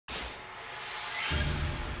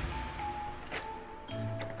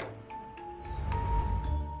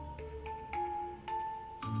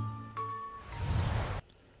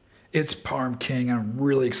It's Parm King, and I'm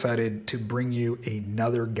really excited to bring you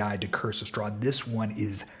another guide to Curse of Strahd. This one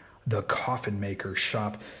is the Coffin Maker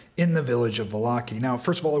shop in the village of Vallaki. Now,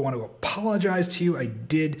 first of all, I want to apologize to you. I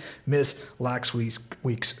did miss last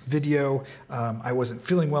week's video. I wasn't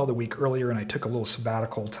feeling well the week earlier, and I took a little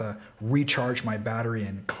sabbatical to recharge my battery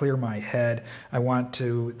and clear my head. I want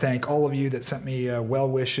to thank all of you that sent me well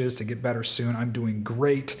wishes to get better soon. I'm doing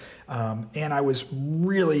great, and I was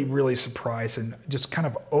really surprised and just kind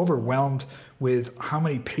of overwhelmed with how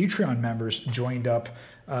many Patreon members joined up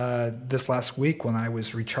this last week when I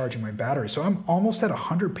was recharging my battery. So I'm almost at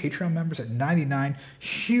 100 Patreon members at 99.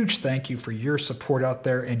 Huge thank you for your support out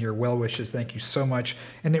there and your well wishes. Thank you so much.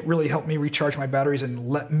 And it really helped me recharge my batteries and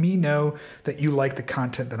let me know that you like the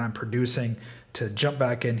content that I'm producing to jump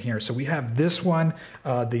back in here. So we have this one.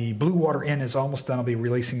 The Blue Water Inn is almost done. I'll be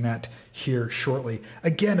releasing that here shortly.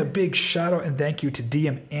 Again, a big shout out and thank you to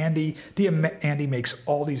DM Andy. DM Andy makes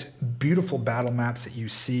all these beautiful battle maps that you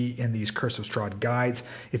see in these Curse of Strahd guides.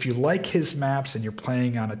 If you like his maps and you're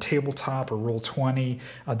playing on a tabletop or Roll20,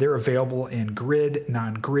 they're available in grid,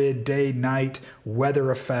 non-grid, day, night, weather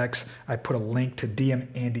effects. I put a link to DM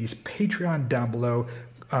Andy's Patreon down below.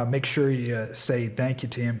 Make sure you say thank you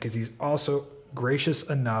to him because he's also gracious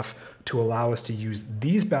enough to allow us to use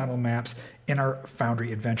these battle maps in our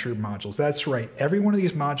Foundry Adventure modules. That's right, every one of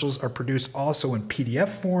these modules are produced also in PDF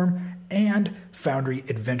form and Foundry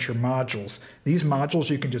Adventure modules. These modules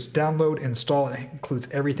you can just download and install. It includes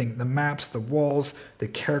everything: the maps, the walls, the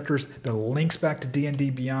characters, the links back to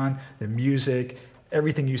D&D Beyond, the music,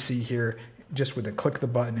 everything you see here. Just with a click of the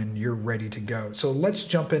button and you're ready to go. So let's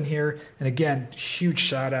jump in here. And again, huge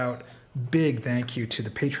shout out, big thank you to the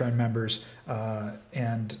Patreon members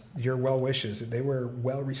and your well wishes. They were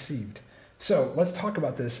well received. So let's talk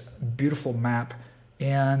about this beautiful map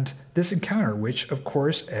and this encounter, which of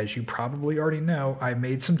course, as you probably already know, I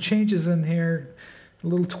made some changes in here,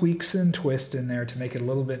 little tweaks and twists in there to make it a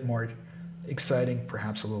little bit more exciting,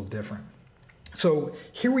 perhaps a little different. So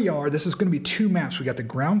here we are. This is going to be two maps. We got the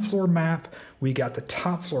ground floor map. We got the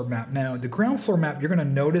top floor map. Now, the ground floor map, you're going to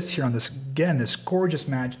notice here on this, again, this gorgeous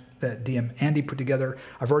map that DM Andy put together.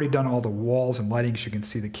 I've already done all the walls and lighting, so you can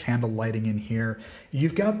see the candle lighting in here.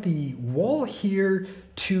 You've got the wall here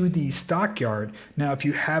to the Stockyard. Now, if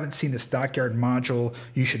you haven't seen the Stockyard module,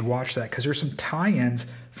 you should watch that because there's some tie-ins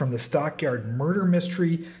from the Stockyard murder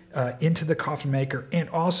mystery into the Coffin Maker, and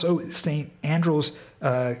also St. Andral's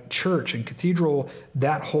church and cathedral.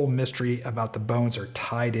 That whole mystery about the bones are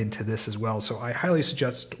tied into this as well. So I highly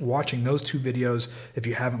suggest watching those two videos if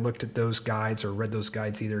you haven't looked at those guides or read those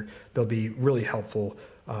guides either. They'll be really helpful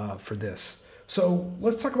for this. So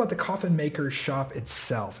let's talk about the Coffin Maker shop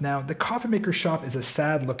itself. Now, the Coffin Maker shop is a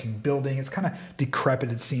sad looking building. It's kind of decrepit.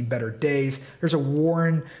 It's seen better days. There's a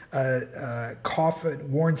worn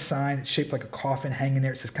sign that's shaped like a coffin hanging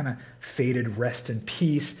there. It says kind of faded rest in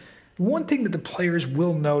peace. One thing that the players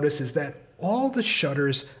will notice is that all the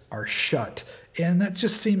shutters are shut. And that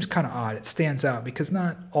just seems kind of odd. It stands out because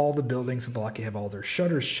not all the buildings in Vallaki have all their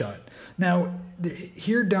shutters shut. Now,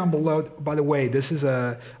 here down below, by the way, this is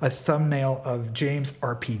a thumbnail of James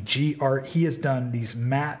RPG art. He has done these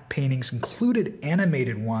matte paintings, included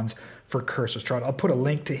animated ones for Curse of Strahd. I'll put a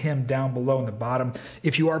link to him down below in the bottom.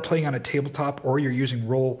 If you are playing on a tabletop or you're using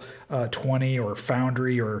Roll20 or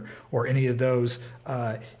Foundry or any of those,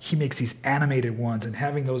 he makes these animated ones, and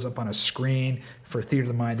having those up on a screen for Theater of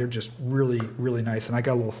the Mind, they're just really nice. And I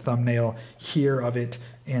got a little thumbnail here of it,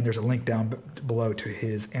 and there's a link down below to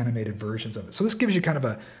his animated versions of it. So this gives you kind of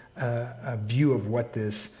a view of what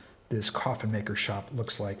this Coffin Maker shop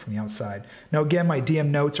looks like from the outside. Now again, my DM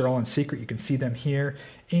notes are all in secret. You can see them here.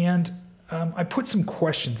 And I put some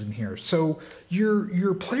questions in here. So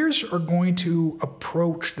your players are going to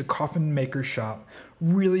approach the Coffin Maker shop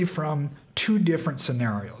really from two different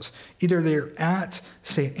scenarios. Either they're at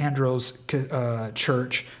St. Andral's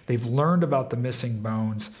church, they've learned about the missing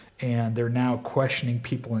bones, and they're now questioning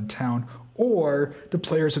people in town, or the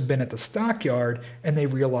players have been at the Stockyard and they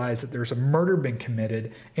realize that there's a murder been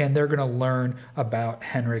committed, and they're going to learn about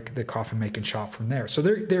Henrik, the Coffin Making shop, from there. So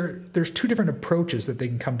there's two different approaches that they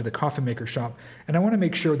can come to the Coffin Maker shop, and I want to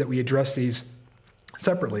make sure that we address these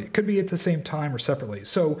separately. It could be at the same time or separately.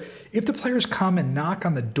 So if the players come and knock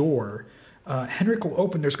on the door, Henrik will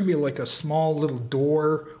open. There's going to be like a small little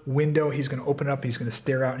door window. He's going to open up, and he's going to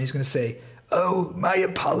stare out, and he's going to say, "Oh, my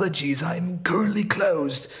apologies, I'm currently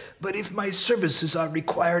closed, but if my services are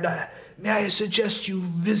required, may I suggest you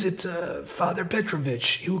visit Father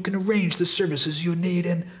Petrovich, who can arrange the services you need,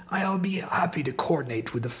 and I'll be happy to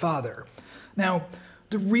coordinate with the Father." Now,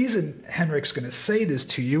 the reason Henrik's going to say this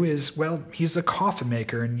to you is, well, he's a coffin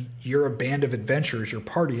maker and you're a band of adventurers, your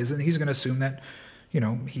party is, and he's going to assume that,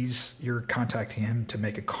 you're contacting him to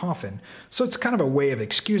make a coffin. So it's kind of a way of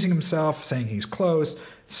excusing himself, saying he's closed.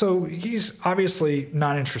 So he's obviously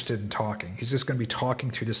not interested in talking. He's just going to be talking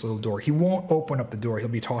through this little door. He won't open up the door. He'll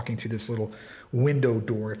be talking through this little window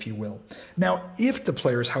door, if you will. Now, if the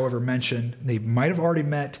players, however, mention they might have already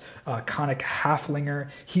met Conic Halflinger.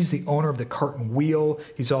 He's the owner of the Cart and Wheel.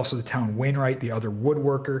 He's also the town wainwright, the other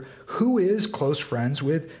woodworker, who is close friends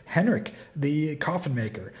with Henrik, the coffin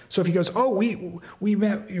maker. So if he goes, oh, we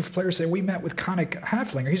met, if players say, we met with Conic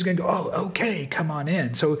Halflinger, he's going to go, oh, okay, come on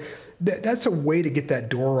in. So that's a way to get that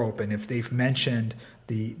door open if they've mentioned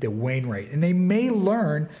the wainwright. And they may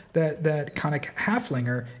learn that Conic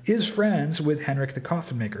Halflinger is friends with Henrik the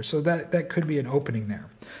coffin maker. So that could be an opening there.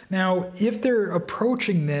 Now, if they're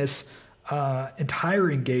approaching this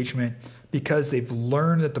entire engagement because they've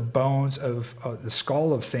learned that the bones of the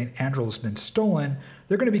skull of St. Andral has been stolen,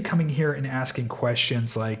 they're going to be coming here and asking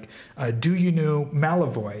questions like, do you know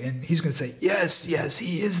Malavoy? And he's going to say, yes,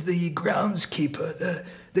 he is the groundskeeper,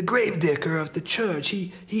 the gravedigger of the church.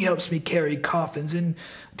 He helps me carry coffins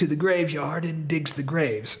into the graveyard and digs the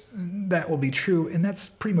graves. That will be true, and that's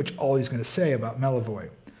pretty much all he's going to say about Malavoy.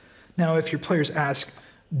 Now, if your players ask,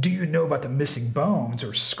 do you know about the missing bones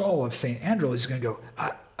or skull of St. Andral? He's going to go,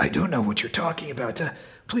 I don't know what you're talking about.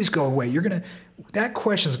 Please go away. That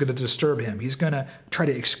question is going to disturb him. He's going to try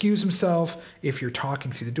to excuse himself. If you're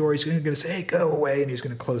talking through the door, he's going to say, hey, go away, and he's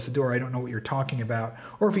going to close the door. I don't know what you're talking about.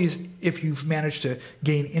 Or if you've managed to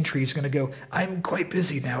gain entry, he's going to go, I'm quite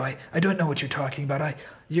busy now. I don't know what you're talking about.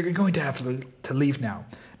 You're going to have to leave now.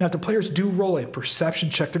 Now, if the players do roll a perception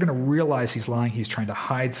check, they're going to realize he's lying. He's trying to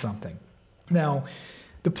hide something. Now,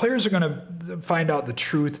 the players are going to find out the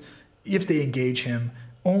truth if they engage him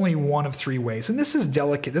only one of three ways. And this is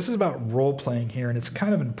delicate. This is about role-playing here, and it's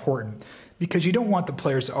kind of important because you don't want the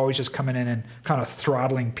players to always just coming in and kind of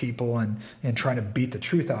throttling people and trying to beat the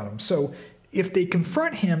truth out of them. So if they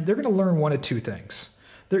confront him, they're going to learn one of two things.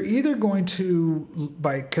 They're either going to,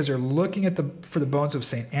 because they're looking at for the bones of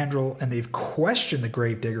St. Andral and they've questioned the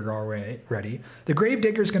gravedigger already, the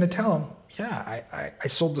gravedigger is going to tell him, yeah, I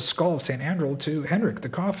sold the skull of St. Andral to Henrik, the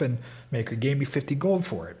coffin maker, gave me 50 gold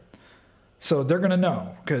for it. So they're going to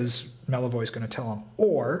know because Malavoy is going to tell them.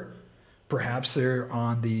 Or perhaps they're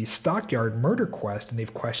on the Stockyard murder quest and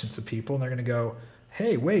they've questioned some people and they're going to go,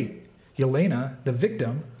 hey, wait, Yelena, the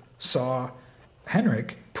victim, saw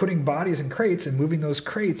Henrik putting bodies in crates and moving those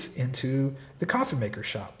crates into the coffin maker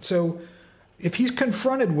shop. So if he's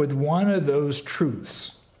confronted with one of those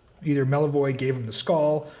truths, either Malavoy gave him the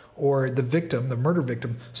skull or the victim, the murder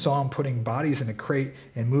victim, saw him putting bodies in a crate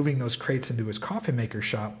and moving those crates into his coffin maker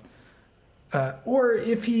shop, or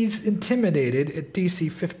if he's intimidated at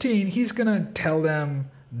DC 15, he's going to tell them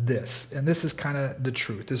this. And this is kind of the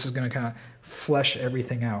truth. This is going to kind of flesh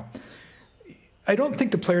everything out. I don't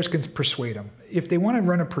think the players can persuade him. If they want to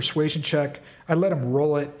run a persuasion check, I'd let them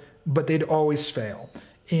roll it, but they'd always fail.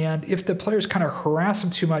 And if the players kind of harass him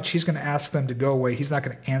too much, he's going to ask them to go away. He's not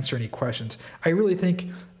going to answer any questions. I really think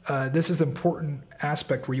this is an important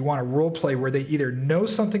aspect where you want to role play where they either know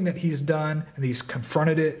something that he's done and he's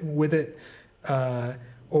confronted it with it,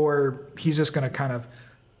 or he's just going to kind of,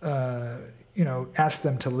 ask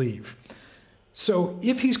them to leave. So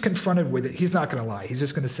if he's confronted with it, he's not going to lie. He's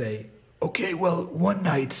just going to say, okay, well, one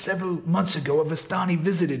night, several months ago, a Vistani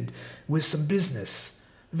visited with some business.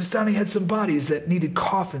 The Vistani had some bodies that needed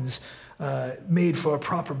coffins made for a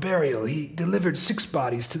proper burial. He delivered 6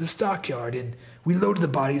 bodies to the Stockyard, and we loaded the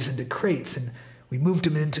bodies into crates, and we moved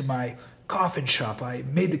them into my coffin shop. I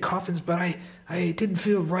made the coffins, but I didn't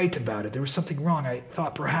feel right about it. There was something wrong. I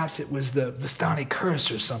thought perhaps it was the Vistani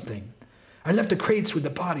curse or something. I left the crates with the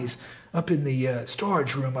bodies up in the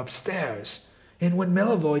storage room upstairs. And when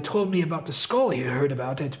Malavoy told me about the skull he heard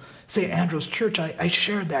about at St. Andrew's Church, I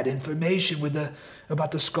shared that information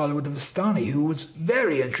about the skull with the Vistani, who was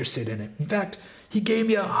very interested in it. In fact, he gave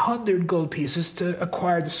me 100 gold pieces to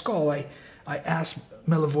acquire the skull. I asked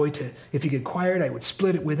Malavoy if he could acquire it, I would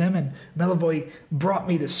split it with him, and Malavoy brought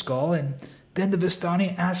me the skull, and then the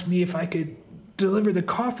Vistani asked me if I could deliver the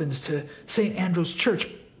coffins to St. Andrew's Church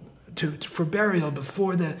for burial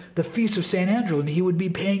before the feast of St. Andrew, and he would be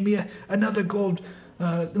paying me another gold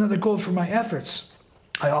for my efforts.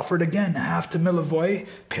 I offered again half to Malavoy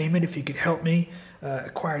payment if he could help me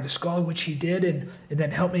acquire the skull, which he did, and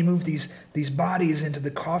then help me move these bodies into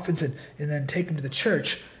the coffins and then take them to the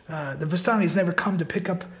church. The Vistani's never come to pick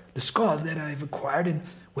up the skull that I've acquired, and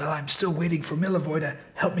well, I'm still waiting for Milivoy to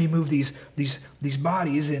help me move these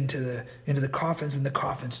bodies into the coffins and the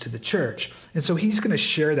coffins to the church. And so he's going to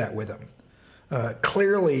share that with him.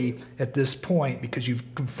 Clearly, at this point, because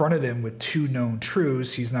you've confronted him with two known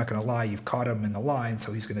truths, he's not going to lie. You've caught him in the lie, and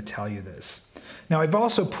so he's going to tell you this. Now, I've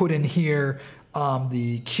also put in here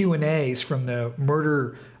the Q&As from the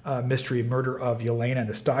murder mystery, Murder of Yelena in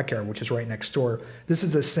the Stockyard, which is right next door. This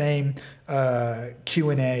is the same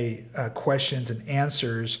Q&A questions and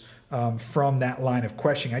answers from that line of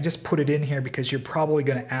questioning. I just put it in here because you're probably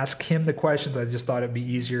going to ask him the questions. I just thought it'd be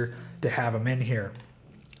easier to have him in here.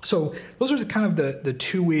 So those are kind of the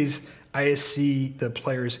two ways I see the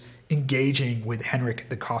players engaging with Henrik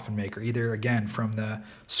the Coffin Maker, either again from the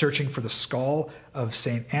searching for the skull of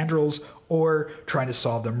St. Andral's or trying to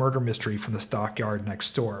solve the murder mystery from the Stockyard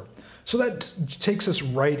next door. So that takes us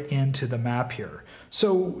right into the map here.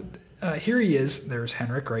 So here he is. There's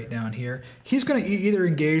Henrik right down here. He's going to either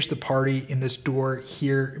engage the party in this door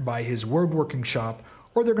here by his woodworking shop,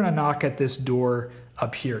 or they're going to knock at this door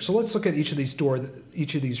up here. So let's look at each of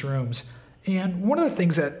these rooms. And one of the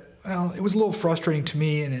things that, well, it was a little frustrating to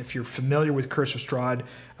me, and if you're familiar with Curse of Strahd,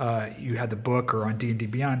 you had the book or on D&D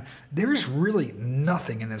Beyond, there's really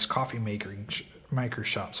nothing in this coffee maker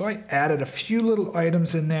shop. So I added a few little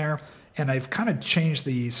items in there, and I've kind of changed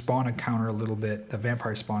the spawn encounter a little bit, the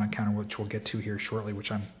vampire spawn encounter, which we'll get to here shortly,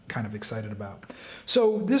 which I'm kind of excited about.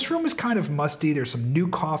 So this room is kind of musty. There's some new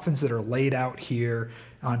coffins that are laid out here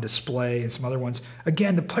on display and some other ones.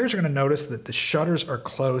 Again, the players are going to notice that the shutters are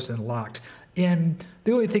closed and locked. And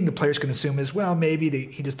the only thing the players can assume is, well, maybe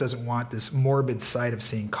he just doesn't want this morbid sight of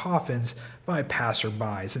seeing coffins by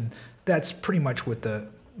passerbys. And that's pretty much what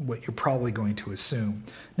you're probably going to assume.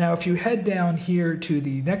 Now, if you head down here to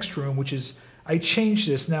the next room, which is, I changed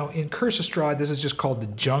this. Now, in Curse of Strahd, this is just called the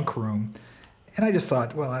junk room. And I just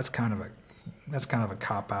thought, well, that's kind of a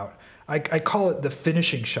cop-out. I call it the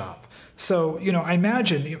finishing shop. So, you know, I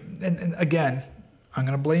imagine, and again, I'm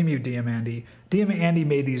going to blame you, DM Andy. DM Andy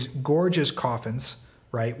made these gorgeous coffins,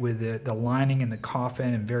 right, with the lining and the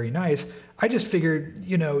coffin, and very nice. I just figured,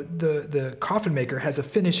 you know, the coffin maker has a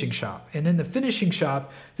finishing shop. And in the finishing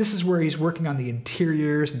shop, this is where he's working on the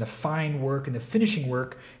interiors and the fine work and the finishing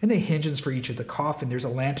work and the hinges for each of the coffin. There's a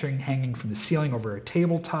lantern hanging from the ceiling over a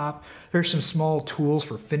tabletop. There's some small tools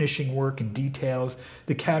for finishing work and details.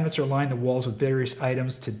 The cabinets are lined the walls with various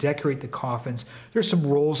items to decorate the coffins. There's some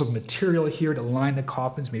rolls of material here to line the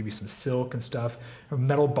coffins, maybe some silk and stuff, or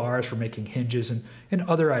metal bars for making hinges and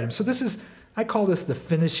other items. So this is, I call this the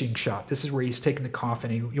finishing shop. This is where he's taking the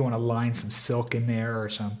coffin and you want to line some silk in there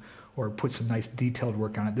or put some nice detailed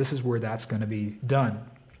work on it. This is where that's going to be done.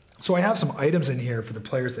 So I have some items in here for the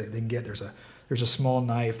players that they can get. There's a small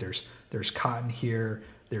knife, there's cotton here,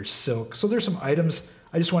 there's silk. So there's some items.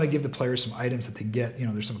 I just want to give the players some items that they get. You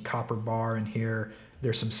know, there's some copper bar in here.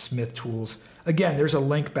 There's some smith tools. Again, there's a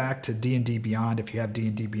link back to D&D Beyond if you have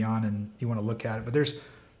D&D Beyond and you want to look at it. But there's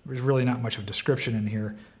really not much of a description in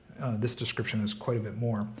here. This description is quite a bit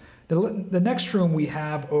more. The next room we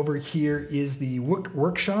have over here is the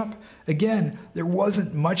workshop. Again, there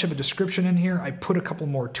wasn't much of a description in here. I put a couple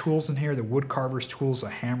more tools in here, the woodcarver's tools, a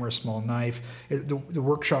hammer, a small knife. The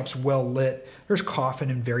workshop's well lit. There's coffin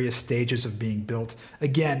in various stages of being built.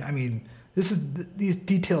 Again, I mean, this is these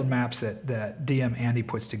detailed maps that DM Andy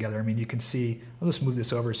puts together. I mean, you can see, I'll just move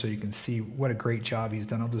this over so you can see what a great job he's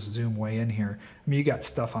done. I'll just zoom way in here. I mean, you got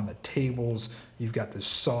stuff on the tables. You've got this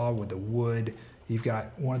saw with the wood. You've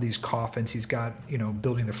got one of these coffins. He's got, you know,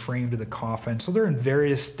 building the frame to the coffin. So they're in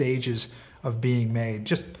various stages of being made.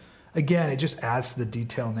 Just, again, it just adds to the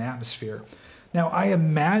detail in the atmosphere. Now, I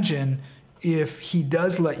imagine if he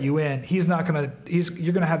does let you in, you're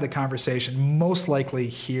going to have the conversation most likely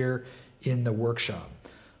here in the workshop.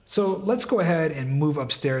 So let's go ahead and move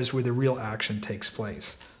upstairs where the real action takes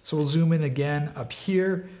place. So we'll zoom in again up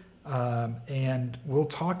here, and we'll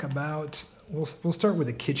talk about, we'll start with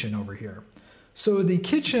the kitchen over here. So the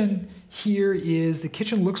kitchen here the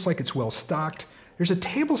kitchen looks like it's well stocked. There's a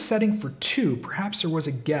table setting for two, perhaps there was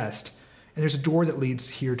a guest, and there's a door that leads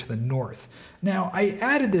here to the north. Now, I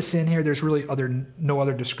added this in here. There's really no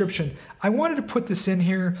other description. I wanted to put this in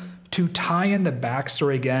here to tie in the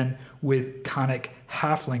backstory again with Conic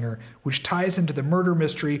Halflinger, which ties into the murder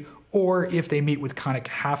mystery, or if they meet with Conic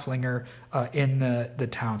Halflinger in the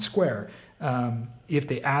town square. If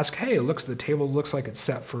they ask, hey, the table looks like it's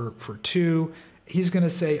set for two, he's going to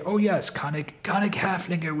say, oh yes, Conic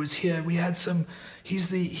Halflinger was here. We had some,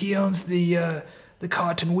 he owns the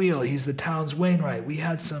cart and wheel. He's the town's Wainwright. We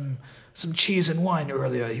had some cheese and wine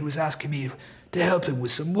earlier. He was asking me to help him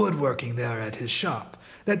with some woodworking there at his shop.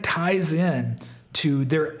 That ties in to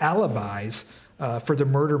their alibis for the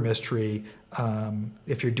murder mystery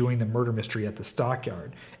if you're doing the murder mystery at the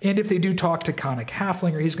Stockyard. And if they do talk to Conic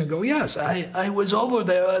Halflinger, he's going to go, yes, I was over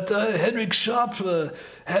there at Henrik's shop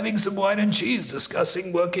having some wine and cheese,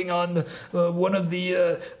 discussing working on one of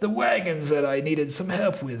the wagons that I needed some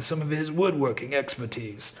help with, some of his woodworking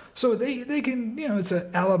expertise. So they can, it's an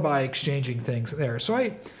alibi exchanging things there. So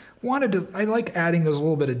I like adding those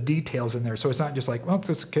little bit of details in there, so it's not just like, well,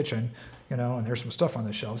 there's a kitchen, and there's some stuff on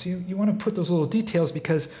the shelves. You want to put those little details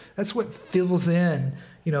because that's what fills in,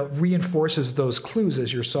 reinforces those clues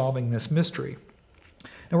as you're solving this mystery.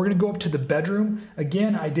 Now we're going to go up to the bedroom.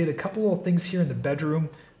 Again, I did a couple little things here in the bedroom.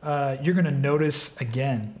 You're going to notice,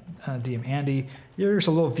 again, DM Andy, there's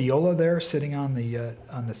a little viola there sitting on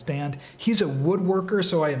the stand. He's a woodworker,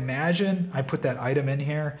 so I imagine I put that item in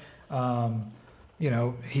here.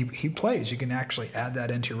 He plays. You can actually add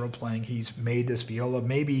that into your role playing. He's made this viola.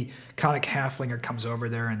 Maybe Conic Halflinger comes over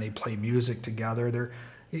there and they play music together.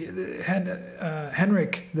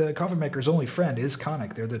 Henrik, the Coffin Maker's only friend, is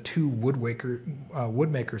Conic. They're the two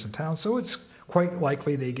woodmakers in town, so it's quite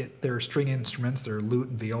likely they get their string instruments, their lute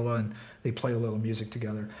and viola, and they play a little music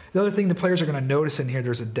together. The other thing the players are going to notice in here,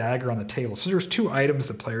 there's a dagger on the table. So there's 2 items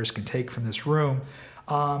the players can take from this room.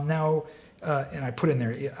 And I put in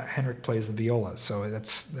there, Henrik plays the viola, so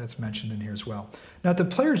that's mentioned in here as well. Now, if the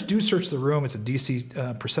players do search the room, it's a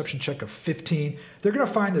DC perception check of 15. They're going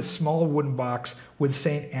to find this small wooden box with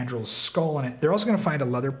St. Andral's skull in it. They're also going to find a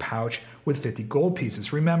leather pouch with 50 gold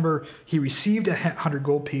pieces. Remember, he received 100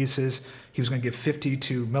 gold pieces. He was going to give 50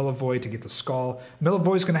 to Milivoy to get the skull.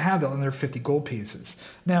 Milivoy's going to have that other 50 gold pieces.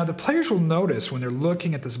 Now, the players will notice when they're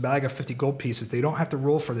looking at this bag of 50 gold pieces, they don't have to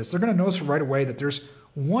roll for this. They're going to notice right away that there's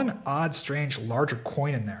one odd, strange, larger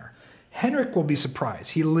coin in there. Henrik will be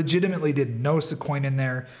surprised. He legitimately didn't notice the coin in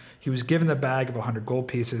there. He was given the bag of 100 gold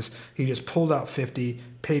pieces. He just pulled out 50,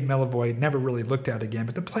 paid Milivoy, never really looked at it again.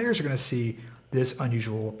 But the players are going to see this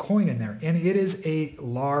unusual coin in there. And it is a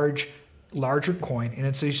larger coin, and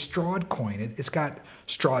it's a Strahd coin. It's got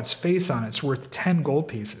Strahd's face on it. It's worth 10 gold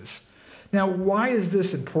pieces. Now, why is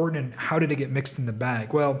this important, and how did it get mixed in the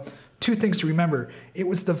bag? Well, 2 things to remember. It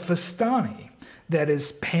was the Vistani that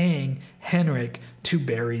is paying Henrik to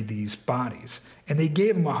bury these bodies. And they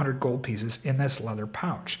gave him 100 gold pieces in this leather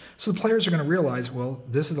pouch. So the players are going to realize, well,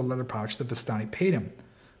 this is the leather pouch that Vistani paid him.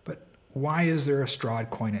 But why is there a Strahd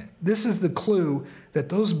coin in it? This is the clue that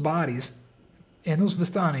those bodies and those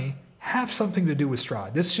Vistani have something to do with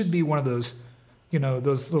Strahd. This should be one of those,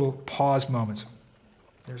 those little pause moments.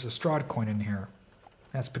 There's a Strahd coin in here.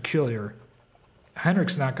 That's peculiar.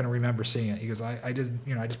 Henrik's not going to remember seeing it. He goes, I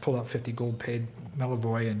just pulled out 50 gold, paid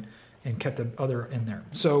Milivoy, and kept the other in there.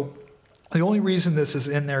 So the only reason this is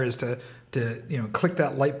in there is to click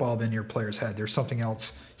that light bulb in your player's head. There's something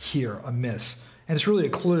else here amiss. And it's really a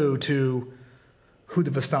clue to who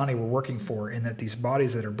the Vistani were working for, and that these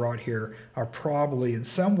bodies that are brought here are probably in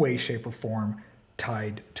some way, shape, or form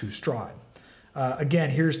tied to Strahd. Again,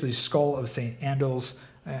 here's the skull of St. Andral's.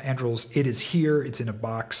 It is here. It's in a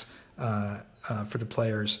box for the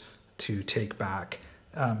players to take back.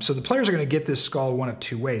 So the players are going to get this skull one of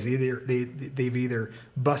 2 ways. Either they've either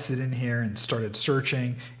busted in here and started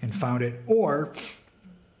searching and found it, or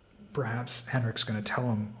perhaps Henrik's going to tell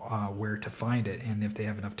them where to find it, and if they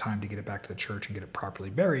have enough time to get it back to the church and get it properly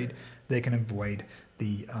buried, they can avoid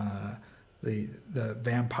the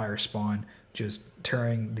vampire spawn just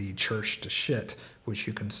tearing the church to shit, which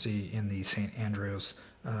you can see in the St. Andrew's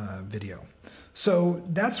video. So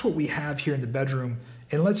that's what we have here in the bedroom,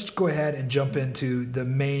 and let's go ahead and jump into the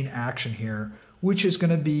main action here, which is going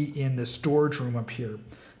to be in the storage room up here.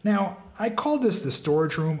 Now, I call this the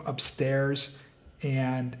storage room upstairs,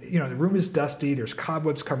 and the room is dusty. There's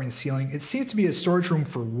cobwebs covering the ceiling. It seems to be a storage room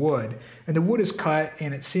for wood, and the wood is cut,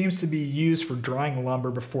 and it seems to be used for drying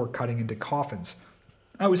lumber before cutting into coffins.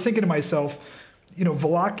 I was thinking to myself,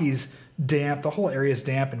 Valaki's damp. The whole area is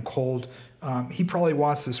damp and cold. He probably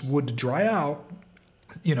wants this wood to dry out,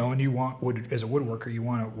 and you want wood as a woodworker, you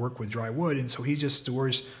want to work with dry wood, and so he just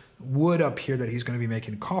stores wood up here that he's going to be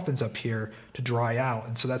making coffins up here to dry out,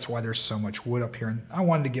 and so that's why there's so much wood up here. And I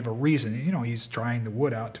wanted to give a reason. He's drying the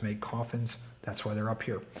wood out to make coffins. That's why they're up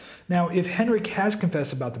here. Now, if Henrik has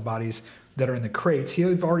confessed about the bodies that are in the crates,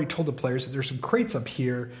 he's already told the players that there's some crates up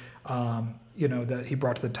here, that he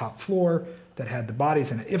brought to the top floor that had the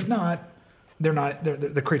bodies in it. If not,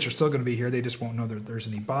 the crates are still going to be here. They just won't know that there's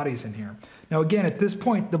any bodies in here. Now, again, at this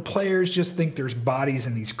point, the players just think there's bodies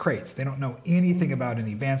in these crates. They don't know anything about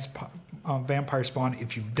any vampire spawn.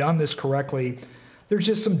 If you've done this correctly, there's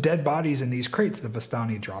just some dead bodies in these crates the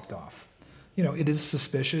Vistani dropped off. It is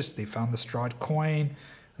suspicious. They found the Strahd coin.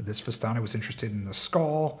 This Vistani was interested in the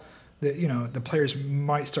skull. The players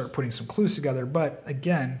might start putting some clues together, but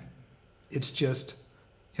again, it's just,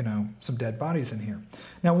 some dead bodies in here.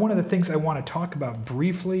 Now, one of the things I want to talk about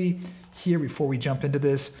briefly here before we jump into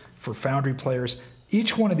this for Foundry players,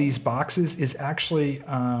 each one of these boxes is actually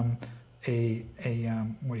what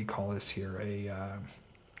do you call this here?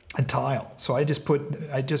 A tile. So I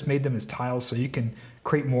just made them as tiles, so you can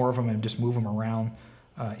create more of them and just move them around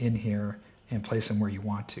in here and place them where you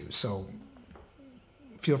want to. So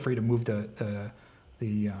feel free to move the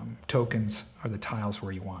tokens or the tiles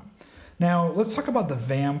where you want. Now let's talk about the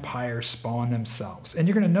vampire spawn themselves. And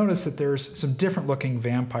you're going to notice that there's some different looking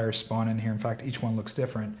vampire spawn in here. In fact, each one looks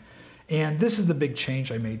different. And this is the big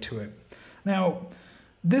change I made to it. Now,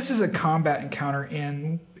 this is a combat encounter,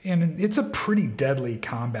 and it's a pretty deadly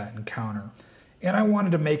combat encounter. And I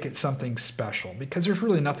wanted to make it something special because there's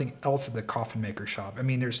really nothing else at the Coffin Maker shop. I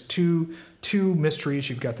mean, there's two mysteries.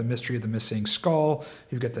 You've got the mystery of the missing skull.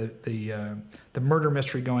 You've got the murder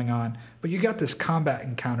mystery going on. But you got this combat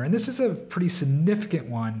encounter, and this is a pretty significant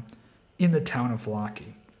one in the town of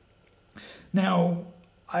Vallaki. Now,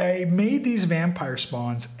 I made these vampire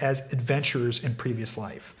spawns as adventurers in previous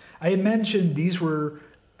life. I had mentioned these were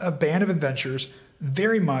a band of adventurers,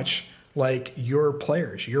 very much like your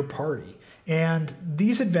players, your party. And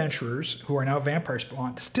these adventurers, who are now vampire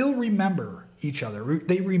spawn, still remember each other.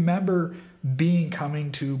 They remember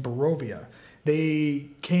coming to Barovia. They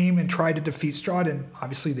came and tried to defeat Strahd, and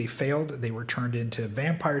obviously they failed. They were turned into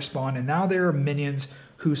vampire spawn, and now there are minions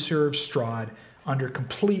who serve Strahd under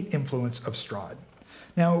complete influence of Strahd.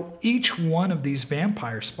 Now, each one of these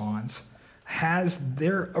vampire spawns has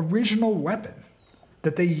their original weapon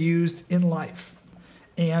that they used in life.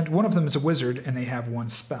 And one of them is a wizard, and they have one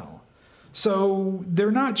spell. So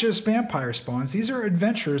they're not just vampire spawns. These are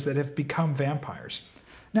adventurers that have become vampires.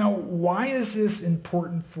 Now, why is this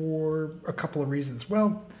important? For a couple of reasons.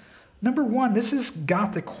 Well, number one, this is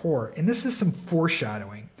Gothic horror, and this is some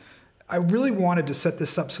foreshadowing. I really wanted to set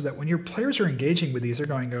this up so that when your players are engaging with these, they're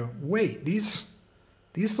going to go, wait, these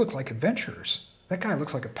look like adventurers. That guy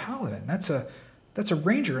looks like a paladin. That's a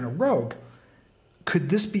ranger and a rogue. Could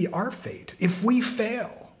this be our fate? If we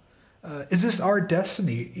fail, is this our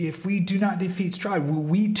destiny? If we do not defeat Strahd, will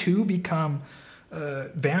we too become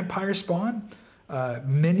vampire spawn,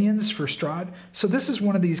 minions for Strahd? So this is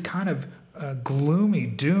one of these kind of gloomy,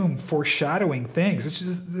 doom, foreshadowing things. This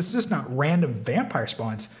is just not random vampire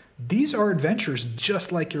spawns. These are adventures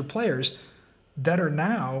just like your players that are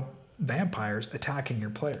now vampires attacking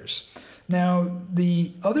your players. Now,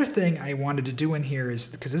 the other thing I wanted to do in here is,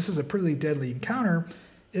 because this is a pretty deadly encounter,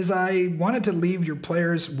 is I wanted to leave your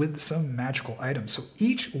players with some magical items. So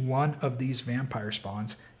each one of these vampire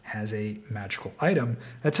spawns has a magical item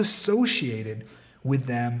that's associated with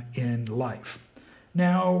them in life.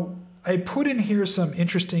 Now, I put in here some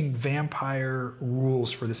interesting vampire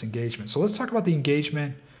rules for this engagement. So let's talk about the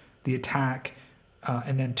engagement, the attack,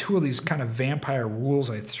 and then two of these kind of vampire rules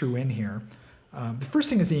I threw in here. The first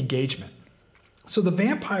thing is the engagement. So the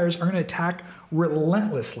vampires are going to attack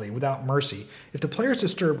relentlessly without mercy. If the players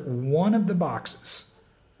disturb one of the boxes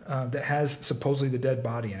that has supposedly the dead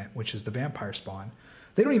body in it, which is the vampire spawn,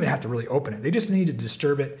 they don't even have to really open it. They just need to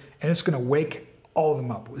disturb it, and it's going to wake all of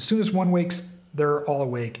them up. As soon as one wakes, they're all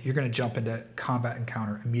awake. You're going to jump into combat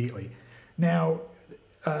encounter immediately. Now,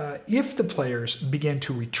 if the players begin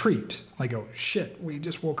to retreat, like, oh shit, we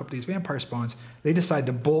just woke up these vampire spawns, they decide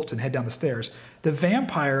to bolt and head down the stairs, the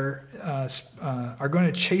vampire are going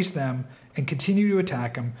to chase them and continue to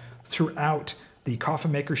attack them throughout the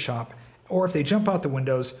Coffin Maker shop. Or if they jump out the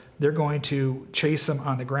windows, they're going to chase them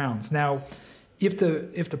on the grounds. Now, if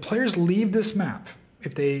the players leave this map,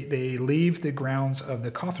 if they leave the grounds of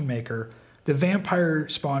the Coffin Maker, the vampire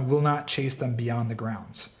spawn will not chase them beyond the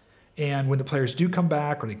grounds. And when the players do come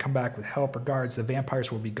back, or they come back with help or guards, the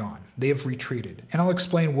vampires will be gone. They have retreated. And I'll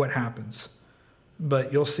explain what happens,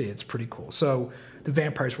 but you'll see it's pretty cool. So the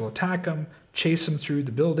vampires will attack them, chase them through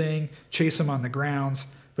the building, chase them on the grounds.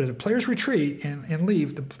 But if the players retreat and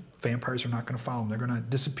leave, the vampires are not going to follow them. They're going to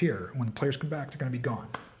disappear. When the players come back, they're going to be gone.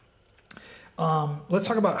 Let's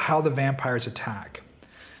talk about how the vampires attack.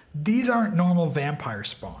 These aren't normal vampire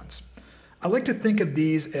spawns. I like to think of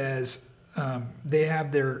these as they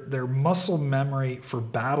have their muscle memory for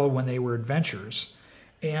battle when they were adventurers,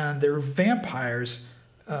 and they're vampires,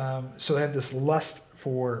 so they have this lust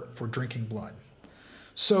for drinking blood.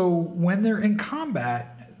 So when they're in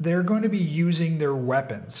combat, they're going to be using their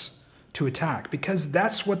weapons to attack, because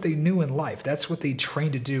that's what they knew in life. That's what they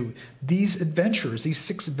trained to do. These adventurers, these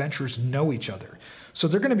 6 adventurers know each other. So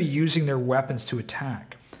they're going to be using their weapons to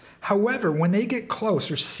attack. However, when they get close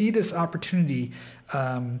or see this opportunity,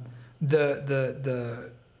 the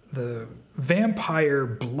vampire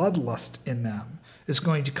bloodlust in them is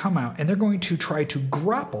going to come out, and they're going to try to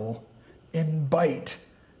grapple and bite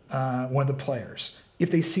one of the players if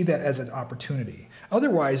they see that as an opportunity.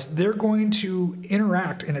 Otherwise, they're going to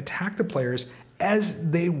interact and attack the players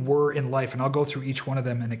as they were in life, and I'll go through each one of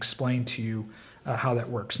them and explain to you how that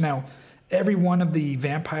works. Now, every one of the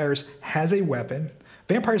vampires has a weapon.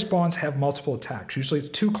 Vampire spawns have multiple attacks. Usually it's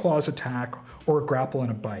 2 claws attack or a grapple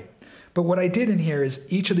and a bite. But what I did in here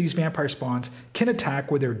is each of these vampire spawns can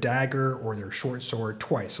attack with their dagger or their short sword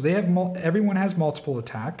twice. So they have everyone has multiple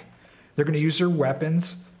attack. They're going to use their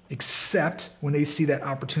weapons, except when they see that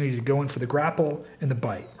opportunity to go in for the grapple and the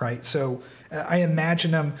bite, right? So I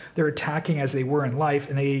imagine them, they're attacking as they were in life,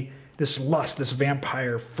 and this lust, this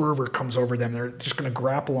vampire fervor comes over them. They're just going to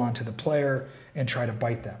grapple onto the player and try to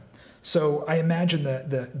bite them. So I imagine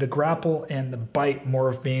the grapple and the bite more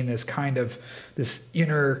of being this kind of this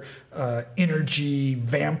inner energy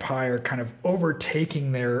vampire kind of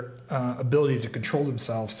overtaking their ability to control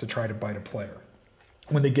themselves to try to bite a player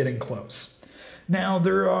when they get in close. Now,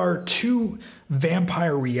 there are 2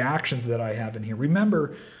 vampire reactions that I have in here.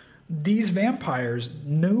 Remember, these vampires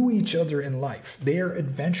know each other in life. They are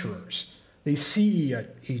adventurers. They see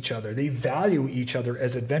each other. They value each other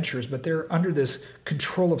as adventurers, but they're under this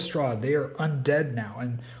control of Strahd. They are undead now,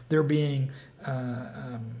 and they're being,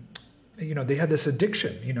 they have this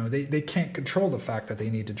addiction. They can't control the fact that they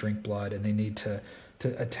need to drink blood and they need to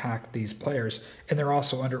attack these players, and they're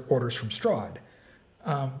also under orders from Strahd.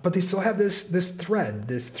 But they still have this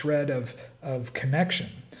thread of connection.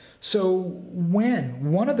 So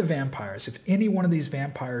when one of the vampires, if any one of these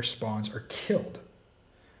vampire spawns are killed,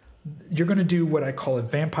 you're going to do what I call a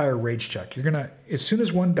vampire rage check. You're going to, as soon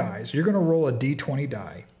as one dies, you're going to roll a d20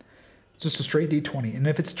 die, just a straight d20. And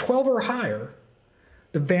if it's 12 or higher,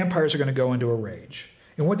 the vampires are going to go into a rage.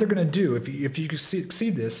 And what they're going to do, if you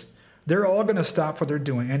succeed this, they're all going to stop what they're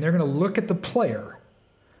doing, and they're going to look at the player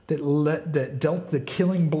that dealt the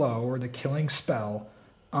killing blow or the killing spell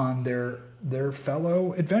on their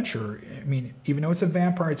fellow adventurer. I mean, even though it's a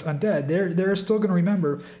vampire, it's undead, they're still going to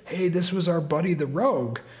remember, hey, this was our buddy the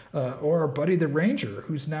rogue or our buddy the ranger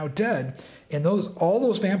who's now dead. And all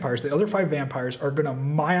those vampires, the other 5 vampires, are going to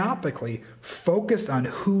myopically focus on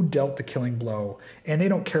who dealt the killing blow. And they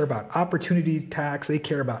don't care about opportunity attacks. They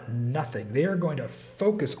care about nothing. They are going to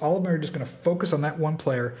focus, all of them are just going to focus on that one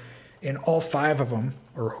player, and all 5 of them,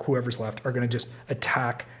 or whoever's left, are going to just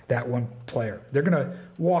attack that one player. They're going to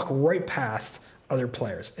walk right past other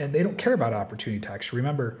players, and they don't care about opportunity attacks.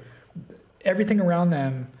 Remember, everything around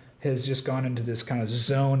them has just gone into this kind of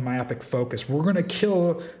zone myopic focus. We're going to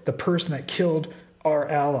kill the person that killed our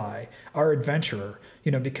ally, our adventurer,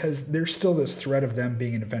 because there's still this threat of them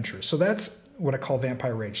being an adventurer. So that's what I call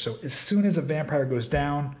vampire rage. So as soon as a vampire goes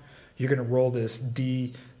down, you're going to roll this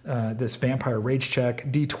this vampire rage check,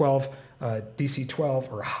 D12, DC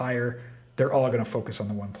 12 or higher. They're all going to focus on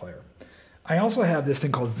the one player. I also have this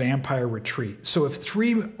thing called vampire retreat. So if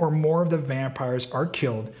 3 or more of the vampires are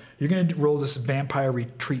killed, you're going to roll this vampire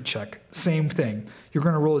retreat check. Same thing. You're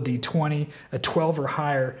going to roll a D20, a 12 or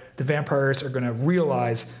higher. The vampires are going to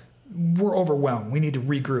realize we're overwhelmed. We need to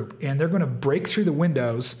regroup. And they're going to break through the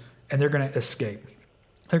windows and they're going to escape.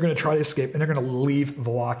 They're going to try to escape, and they're going to leave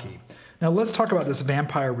Vallaki. Now let's talk about this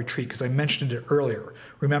vampire retreat, because I mentioned it earlier.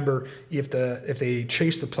 Remember, if they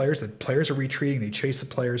chase the players are retreating, they chase the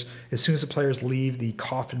players. As soon as the players leave the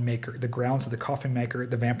Coffin Maker, the grounds of the Coffin Maker,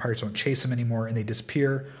 the vampires don't chase them anymore and they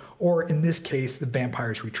disappear. Or in this case, the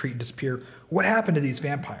vampires retreat and disappear. What happened to these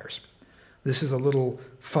vampires? This is a little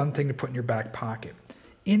fun thing to put in your back pocket.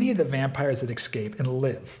 Any of the vampires that escape and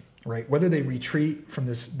live, right? Whether they retreat from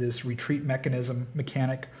this retreat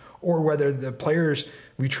mechanic, or whether the players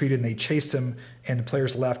retreated and they chased them and the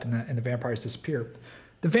players left and the vampires disappear,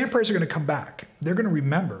 the vampires are going to come back. They're going to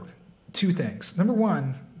remember 2 things. Number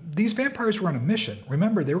 1, these vampires were on a mission.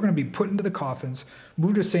 Remember, they were going to be put into the coffins,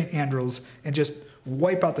 moved to St. Andral's, and just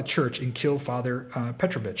wipe out the church and kill Father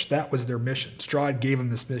Petrovich. That was their mission. Strahd gave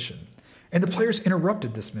them this mission. And the players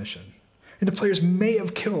interrupted this mission. And the players may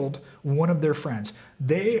have killed one of their friends.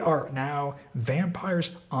 They are now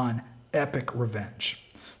vampires on epic revenge.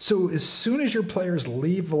 So as soon as your players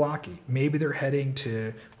leave Vallaki, maybe they're heading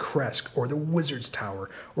to Kresk or the Wizard's Tower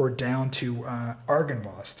or down to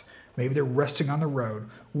Argynvost, maybe they're resting on the road,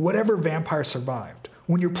 whatever vampire survived,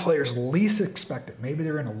 when your players least expect it, maybe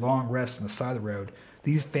they're in a long rest on the side of the road,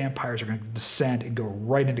 these vampires are going to descend and go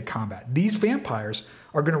right into combat. These vampires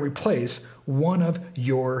are going to replace one of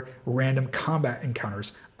your random combat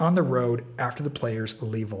encounters on the road after the players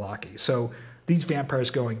leave Vallaki. So these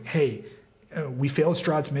vampires going, hey, we failed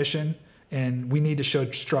Strahd's mission, and we need to show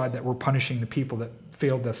Strahd that we're punishing the people that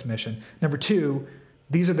failed this mission. Number two,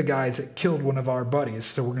 these are the guys that killed one of our buddies,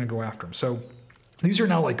 so we're going to go after them. So these are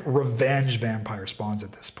now like revenge vampire spawns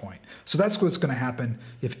at this point. So that's what's going to happen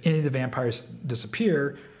if any of the vampires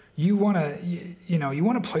disappear. You want to, you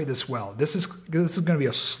want to play this well. This is going to be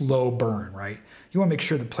a slow burn, right? You want to make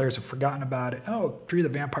sure the players have forgotten about it. Oh, 3 of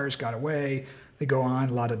the vampires got away. They go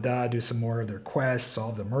on, la-da-da, do some more of their quests,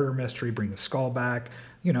 solve the murder mystery, bring the skull back.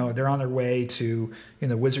 They're on their way to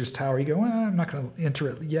the Wizard's Tower. You go, well, I'm not going to enter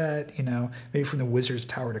it yet, maybe from the Wizard's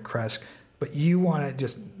Tower to Kresk. But you want to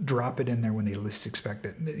just drop it in there when they least expect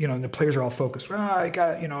it. And the players are all focused. I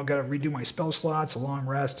got to redo my spell slots, a long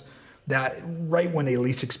rest. That right when they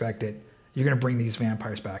least expect it, you're going to bring these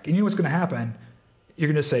vampires back. And you know what's going to happen? You're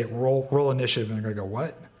going to say, roll initiative, and they're going to go,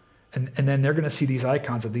 what? And then they're going to see these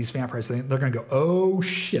icons of these vampires. They're going to go, oh,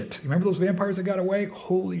 shit. Remember those vampires that got away?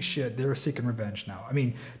 Holy shit, they're seeking revenge now. I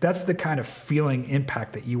mean, that's the kind of feeling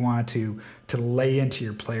impact that you want to lay into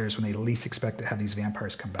your players when they least expect to have these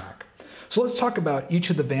vampires come back. So let's talk about each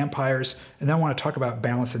of the vampires, and then I want to talk about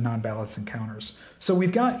balanced and non-balanced encounters. So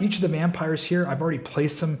we've got each of the vampires here. I've already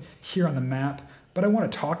placed them here on the map, but I want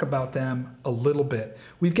to talk about them a little bit.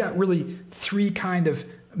 We've got really 3 kind of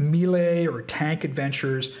melee or tank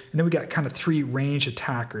adventurers, and then we got kind of 3 ranged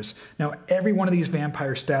attackers. Now, every one of these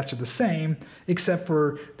vampire stats are the same, except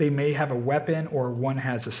for they may have a weapon or one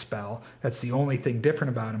has a spell. That's the only thing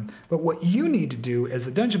different about them. But what you need to do as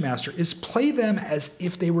a dungeon master is play them as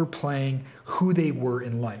if they were playing who they were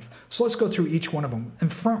in life. So let's go through each one of them. In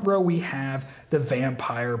front row, we have the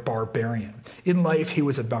vampire Barbarian. In life, he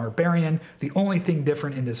was a barbarian. The only thing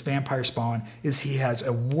different in this vampire spawn is he has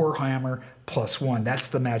a Warhammer +1. That's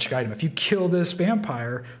the magic item. If you kill this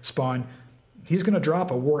vampire spawn, he's going to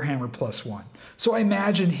drop a Warhammer +1. So I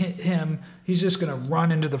imagine him, he's just going to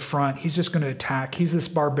run into the front. He's just going to attack. He's this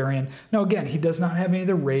barbarian. Now, again, he does not have any of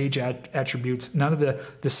the rage attributes, none of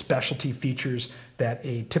the specialty features that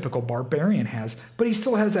a typical barbarian has, but he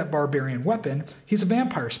still has that barbarian weapon. He's a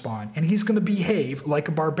vampire spawn, and he's going to behave like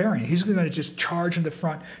a barbarian. He's going to just charge in the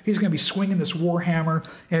front. He's going to be swinging this Warhammer,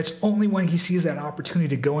 and it's only when he sees that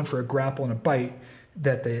opportunity to go in for a grapple and a bite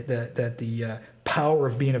that the power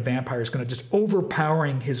of being a vampire is going to just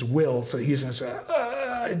overpowering his will, so he's going to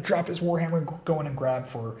say, drop his Warhammer and go in and grab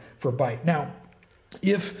for a bite. Now,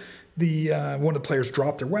 if one of the players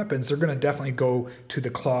drop their weapons, they're going to definitely go to the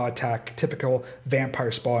claw attack, typical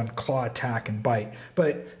vampire spawn, claw attack and bite.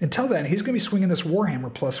 But until then, he's going to be swinging this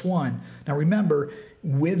Warhammer +1. Now remember,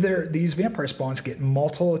 these vampire spawns get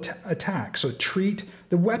multiple attacks. So treat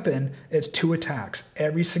the weapon as 2 attacks.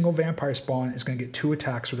 Every single vampire spawn is going to get 2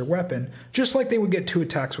 attacks with their weapon, just like they would get 2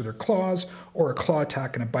 attacks with their claws, or a claw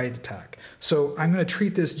attack and a bite attack. So I'm going to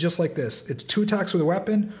treat this just like this. It's 2 attacks with a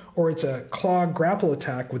weapon, or it's a claw grapple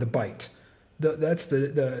attack with a bite. That's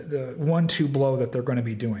the 1-2 blow that they're going to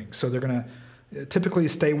be doing. So they're going to typically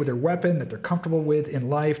stay with their weapon that they're comfortable with in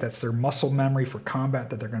life. That's their muscle memory for combat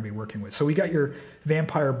that they're going to be working with. So we got your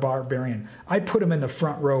vampire barbarian. I put him in the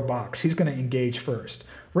front row box. He's going to engage first.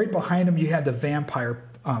 Right behind him, you have the vampire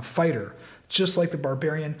fighter. Just like the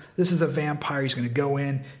barbarian, this is a vampire. He's going to go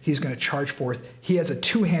in. He's going to charge forth. He has a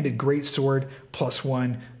 2-handed greatsword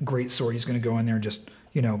 +1 greatsword. He's going to go in there and just,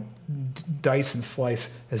 dice and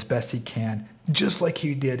slice as best he can, just like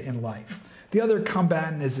he did in life. The other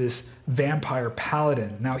combatant is this vampire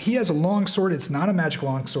Paladin. Now, he has a long sword. It's not a magic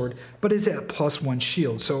long sword, but it's a +1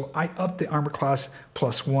 shield. So I upped the armor class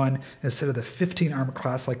 +1. Instead of the 15 armor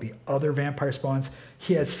class like the other vampire spawns,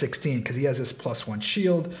 he has 16 because he has this +1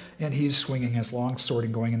 shield, and he's swinging his long sword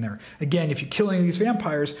and going in there. Again, if you kill any of these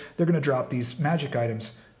vampires, they're going to drop these magic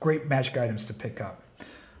items, great magic items to pick up.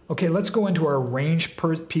 Okay, let's go into our range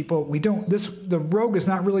people. The rogue is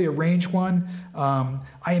not really a range one.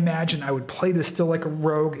 I imagine I would play this still like a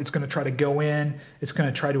rogue. It's going to try to go in. It's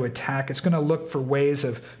going to try to attack. It's going to look for ways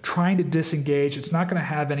of trying to disengage. It's not going to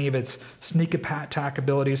have any of its sneak attack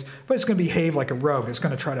abilities, but it's going to behave like a rogue. It's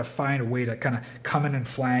going to try to find a way to kind of come in and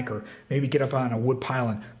flank, or maybe get up on a wood pile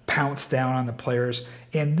and pounce down on the players.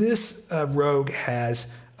 And this rogue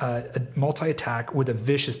has a multi-attack with a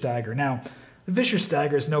vicious dagger. Now, the Vicious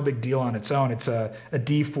Dagger is no big deal on its own. It's a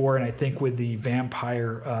D4, and I think with the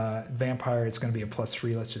vampire, it's going to be a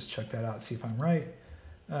 +3. Let's just check that out, see if I'm right.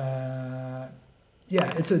 Yeah,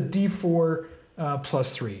 it's a D4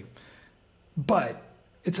 +3. But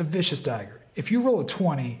it's a Vicious Dagger. If you roll a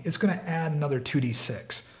 20, it's going to add another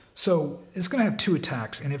 2d6. So it's going to have 2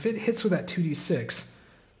 attacks, and if it hits with that 2d6,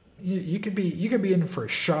 you could be in for a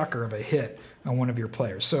shocker of a hit on one of your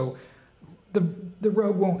players. So the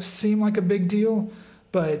rogue won't seem like a big deal,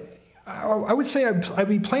 but I would say I'd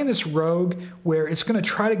be playing this rogue where it's going to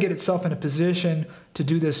try to get itself in a position to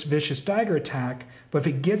do this vicious dagger attack, but if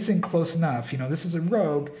it gets in close enough, you know, this is a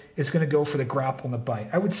rogue, it's going to go for the grapple and the bite.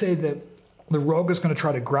 I would say that the rogue is going to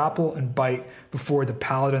try to grapple and bite before the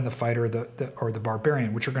paladin, the fighter, or the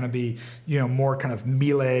barbarian, which are going to be, you know, more kind of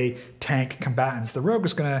melee tank combatants. The rogue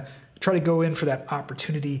is going to try to go in for that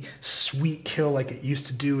opportunity sweet kill like it used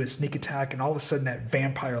to do in sneak attack, and all of a sudden that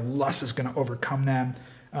vampire lust is going to overcome them.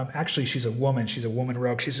 Actually, she's a woman. She's a woman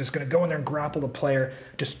rogue. She's just going to go in there and grapple the player,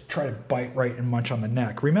 just try to bite right and munch on the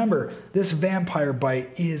neck. Remember, this vampire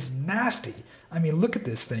bite is nasty. I mean, look at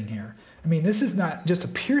this thing here. I mean, this is not just a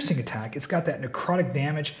piercing attack. It's got that necrotic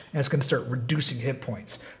damage, and it's going to start reducing hit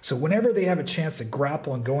points. So whenever they have a chance to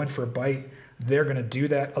grapple and go in for a bite, they're going to do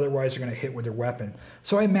that. Otherwise, they're going to hit with their weapon.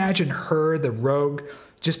 So I imagine her, the rogue,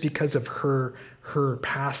 just because of her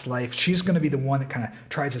past life, she's going to be the one that kind of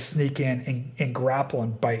tries to sneak in and grapple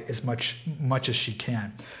and bite as much as she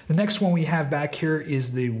can. The next one we have back here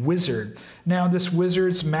is the wizard. Now, this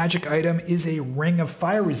wizard's magic item is a ring of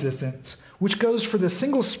fire resistance, which goes for the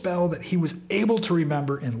single spell that he was able to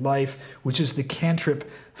remember in life, which is the cantrip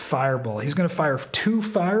Fireball. He's going to fire 2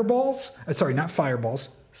 fireballs. Sorry, not fireballs.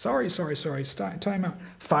 Sorry. Time out.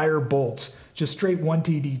 Fire bolts. Just straight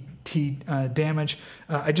 1d damage.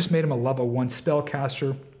 I just made him a level 1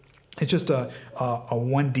 spellcaster. It's just a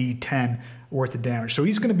 1d10 worth of damage. So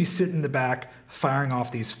he's going to be sitting in the back firing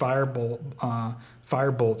off these fire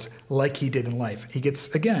bolts like he did in life. He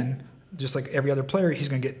gets, again, just like every other player, he's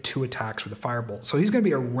going to get 2 attacks with a firebolt. So he's going to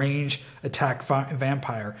be a range attack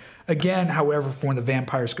vampire. Again, however, if one of the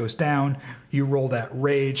vampires goes down, you roll that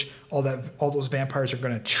rage. All those vampires are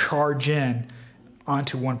going to charge in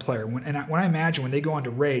onto one player. When I imagine when they go onto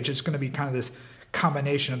rage, it's going to be kind of this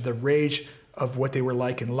combination of the rage of what they were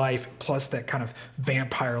like in life, plus that kind of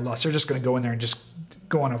vampire lust. They're just going to go in there and just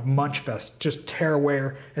go on a munch fest, just tear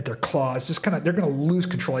away at their claws. Just kind of, they're going to lose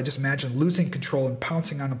control. I just imagine losing control and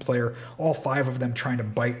pouncing on a player, all 5 of them trying to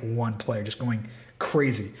bite one player, just going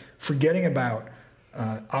crazy, forgetting about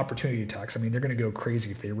opportunity attacks. I mean, they're going to go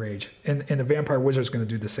crazy if they rage. And the vampire wizard is going to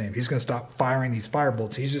do the same. He's going to stop firing these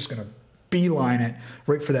firebolts. He's just going to beeline it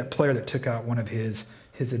right for that player that took out one of his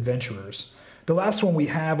adventurers. The last one we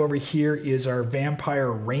have over here is our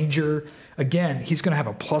Vampire Ranger. Again, he's going to have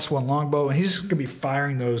a +1 longbow, and he's going to be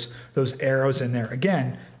firing those arrows in there.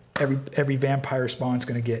 Again, every vampire spawn is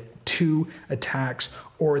going to get 2 attacks,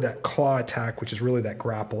 or that claw attack, which is really that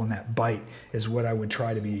grapple, and that bite is what I would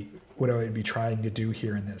be trying to do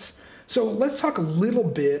here in this. So let's talk a little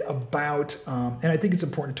bit about, and I think it's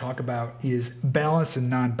important to talk about, is balance and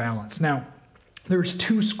non-balance. Now, there's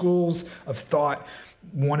 2 schools of thought.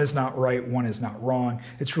 One is not right, one is not wrong.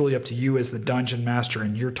 It's really up to you as the dungeon master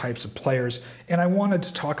and your types of players. And I wanted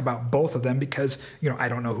to talk about both of them because, you know, I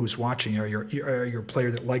don't know who's watching. You're a player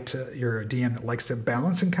that you're a DM that likes to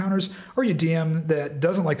balance encounters, or you DM that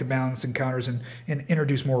doesn't like to balance encounters and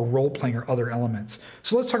introduce more role-playing or other elements.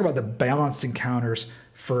 So let's talk about the balanced encounters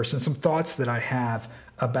first and some thoughts that I have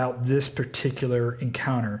about this particular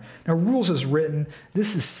encounter. Now, rules as written,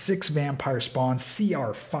 this is 6 vampire spawns,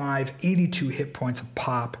 CR5, 82 hit points a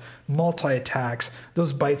pop, multi-attacks.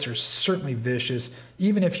 Those bites are certainly vicious.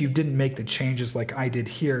 Even if you didn't make the changes like I did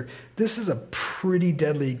here, this is a pretty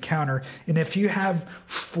deadly encounter. And if you have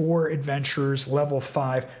 4 adventurers, level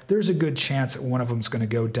 5, there's a good chance that one of them is going to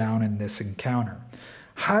go down in this encounter.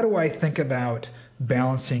 How do I think about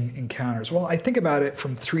balancing encounters? Well, I think about it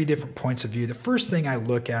from 3 different points of view. The first thing I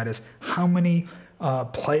look at is how many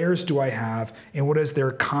players do I have, and what is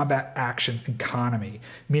their combat action economy?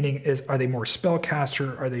 Meaning, are they more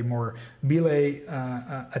spellcaster? Are they more melee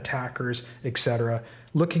attackers, etc.?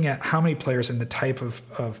 Looking at how many players and the type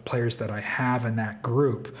of players that I have in that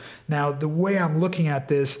group. Now, the way I'm looking at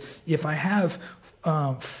this, if I have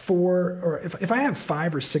 4, or if I have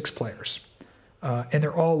 5 or 6 players, and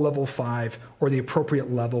they're all level 5 or the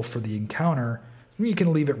appropriate level for the encounter, you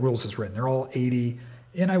can leave it rules as written. They're all 80,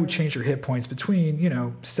 and I would change your hit points between,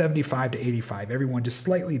 75 to 85. Everyone just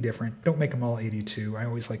slightly different. Don't make them all 82. I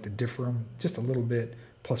always like to differ them just a little bit,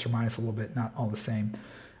 plus or minus a little bit, not all the same.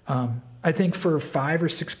 I think for 5 or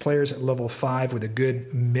 6 players at level 5 with a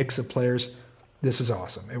good mix of players, this is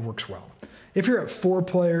awesome. It works well. If you're at 4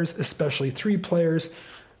 players, especially 3 players,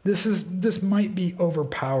 this might be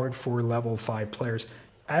overpowered for level 5 players.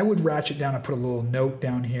 I would ratchet down and put a little note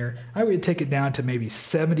down here. I would take it down to maybe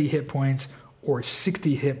 70 hit points or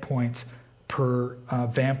 60 hit points per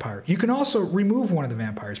vampire. You can also remove one of the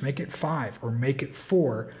vampires, make it 5 or make it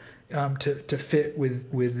 4 to fit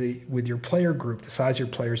with your player group, the size of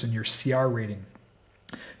your players, and your CR rating.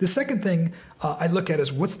 The second thing I look at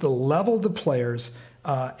is what's the level of the players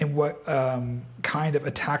and what kind of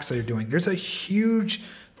attacks they're doing. There's a huge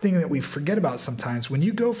thing that we forget about sometimes. When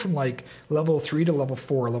you go from like level 3 to level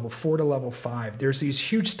 4, level 4 to level 5, there's these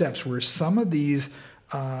huge steps where some of these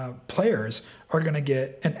players are going to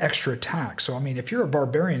get an extra attack. So I mean, if you're a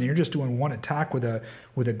barbarian and you're just doing one attack with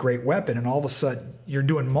a great weapon, and all of a sudden you're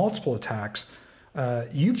doing multiple attacks,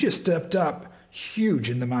 you've just stepped up huge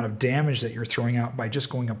in the amount of damage that you're throwing out by just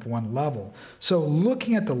going up one level. So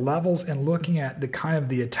looking at the levels and looking at the kind of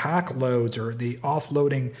the attack loads or the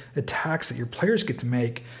offloading attacks that your players get to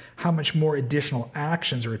make, how much more additional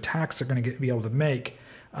actions or attacks they're going to be able to make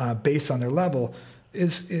based on their level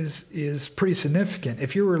is pretty significant.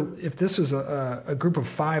 If this was a group of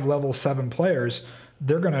 5 level 7 players,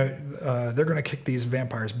 they're gonna kick these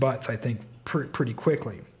vampires' butts, I think, pretty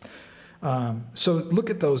quickly. So look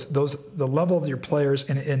at the level of your players,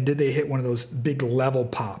 and did they hit one of those big level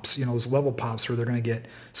pops? You know, those level pops where they're going to get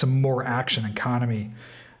some more action economy.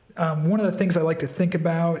 One of the things I like to think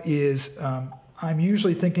about is I'm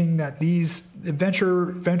usually thinking that these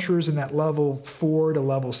adventurers in that level 4 to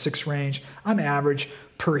level 6 range, on average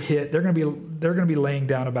per hit, they're going to be laying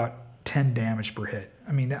down about 10 damage per hit.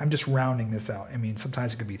 I mean, I'm just rounding this out. I mean,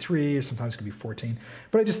 sometimes it could be 3, or sometimes it could be 14,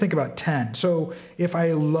 but I just think about 10. So if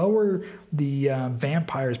I lower the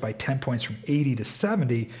vampires by 10 points from 80 to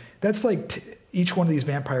 70, that's like each one of these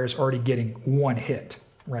vampires already getting 1 hit,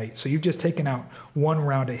 right? So you've just taken out 1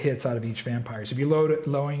 round of hits out of each vampire. So if you're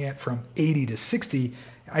lowering it from 80 to 60,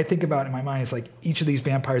 I think about it in my mind as like each of these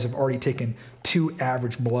vampires have already taken 2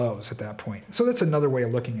 average blows at that point. So that's another way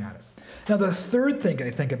of looking at it. Now, the third thing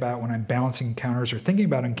I think about when I'm balancing encounters or thinking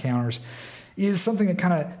about encounters is something that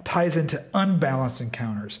kind of ties into unbalanced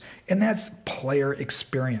encounters, and that's player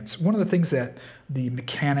experience. One of the things that the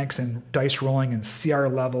mechanics and dice rolling and CR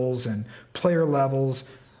levels and player levels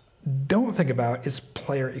don't think about is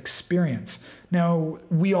player experience. Now,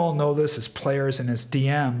 we all know this as players and as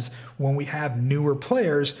DMs. When we have newer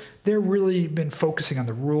players, they're really been focusing on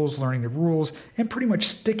the rules, learning the rules, and pretty much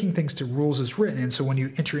sticking things to rules as written. And so when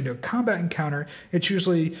you enter into a combat encounter, it's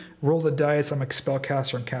usually roll the dice, I'm a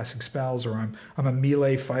spellcaster, I'm casting spells, or I'm a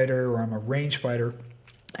melee fighter, or I'm a range fighter.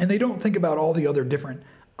 And they don't think about all the other different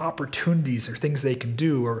opportunities or things they can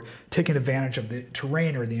do or taking advantage of the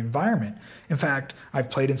terrain or the environment. In fact, I've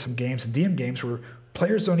played in some games and DM games where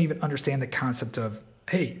players don't even understand the concept of,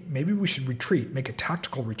 hey, maybe we should retreat, make a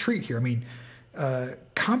tactical retreat here. I mean,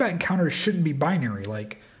 combat encounters shouldn't be binary.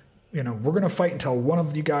 Like, you know, we're going to fight until one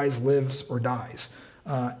of you guys lives or dies.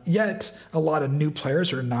 Yet, a lot of new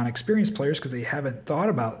players or non-experienced players, because they haven't thought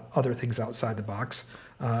about other things outside the box,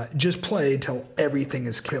 just play until everything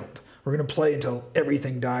is killed. We're going to play until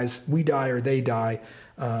everything dies. We die or they die.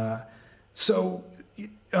 So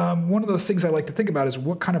one of those things I like to think about is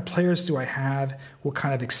what kind of players do I have? What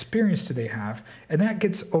kind of experience do they have? And that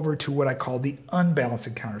gets over to what I call the unbalanced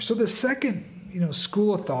encounter. So the second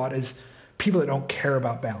school of thought is people that don't care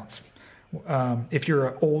about balance. If you're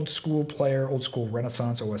an old school player, old school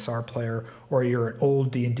Renaissance OSR player, or you're an old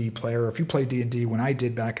D&D player, or if you played D&D when I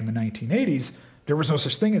did back in the 1980s, there was no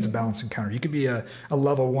such thing as a balanced encounter. You could be a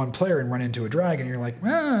level 1 player and run into a dragon, and you're like,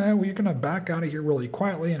 well, you're going to back out of here really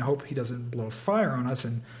quietly and hope he doesn't blow fire on us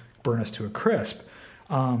and burn us to a crisp.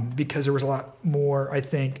 Because there was a lot more, I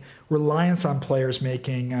think, reliance on players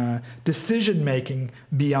making decision-making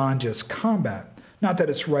beyond just combat. Not that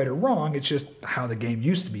it's right or wrong, it's just how the game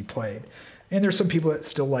used to be played. And there's some people that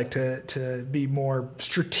still like to be more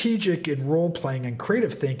strategic in role-playing and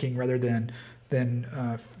creative thinking rather than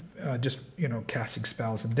just casting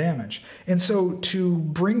spells and damage. And so to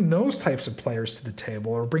bring those types of players to the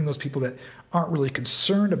table, or bring those people that aren't really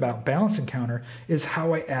concerned about balance encounter, is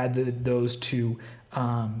how I add those two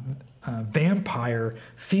vampire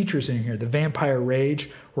features in here. The vampire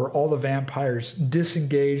rage, where all the vampires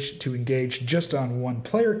disengage to engage just on one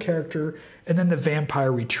player character, and then the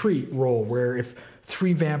vampire retreat roll, where if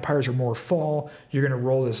 3 vampires or more fall, you're going to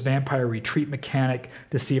roll this vampire retreat mechanic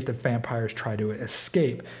to see if the vampires try to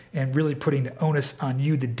escape, and really putting the onus on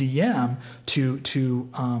you, the DM, to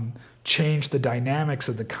change the dynamics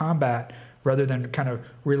of the combat rather than kind of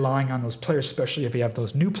relying on those players, especially if you have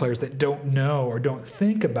those new players that don't know or don't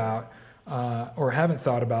think about or haven't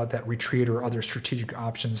thought about that retreat or other strategic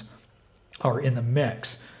options are in the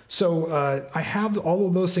mix. So I have all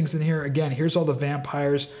of those things in here. Again, here's all the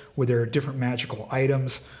vampires with their different magical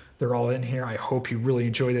items. They're all in here. I hope you really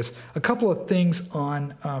enjoy this. A couple of things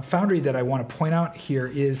on Foundry that I want to point out here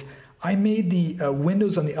is I made the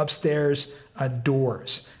windows on the upstairs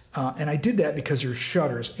doors. And I did that because there's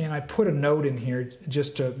shutters. And I put a note in here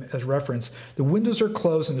just as reference. The windows are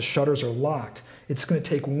closed and the shutters are locked. It's going to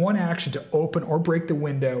take one action to open or break the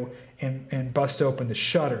window, and bust open the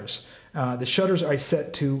shutters. The shutters I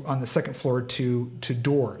set to on the second floor to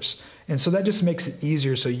doors. And so that just makes it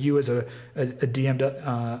easier so you as a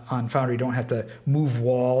DM on Foundry don't have to move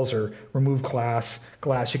walls or remove glass.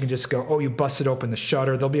 You can just go, oh, you busted open the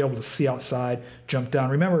shutter. They'll be able to see outside, jump down.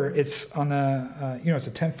 Remember, it's on the, it's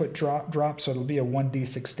a 10-foot drop, so it'll be a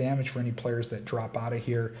 1d6 damage for any players that drop out of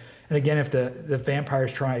here. And again, if the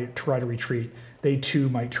vampires try to retreat, they too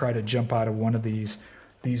might try to jump out of one of these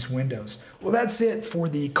windows. Well, that's it for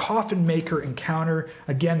the Coffin Maker encounter.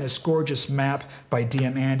 Again, this gorgeous map by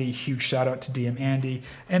DM Andy. Huge shout out to DM Andy.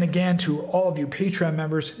 And again, to all of you Patreon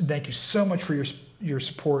members, thank you so much for your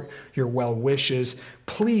support, your well wishes.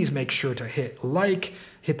 Please make sure to hit like,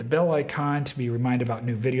 hit the bell icon to be reminded about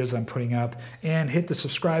new videos I'm putting up, and hit the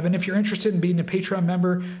subscribe. And if you're interested in being a Patreon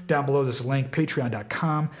member, down below this link,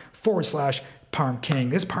 patreon.com/Parm King.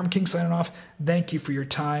 This is Parm King signing off. Thank you for your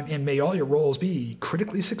time, and may all your rolls be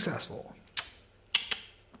critically successful.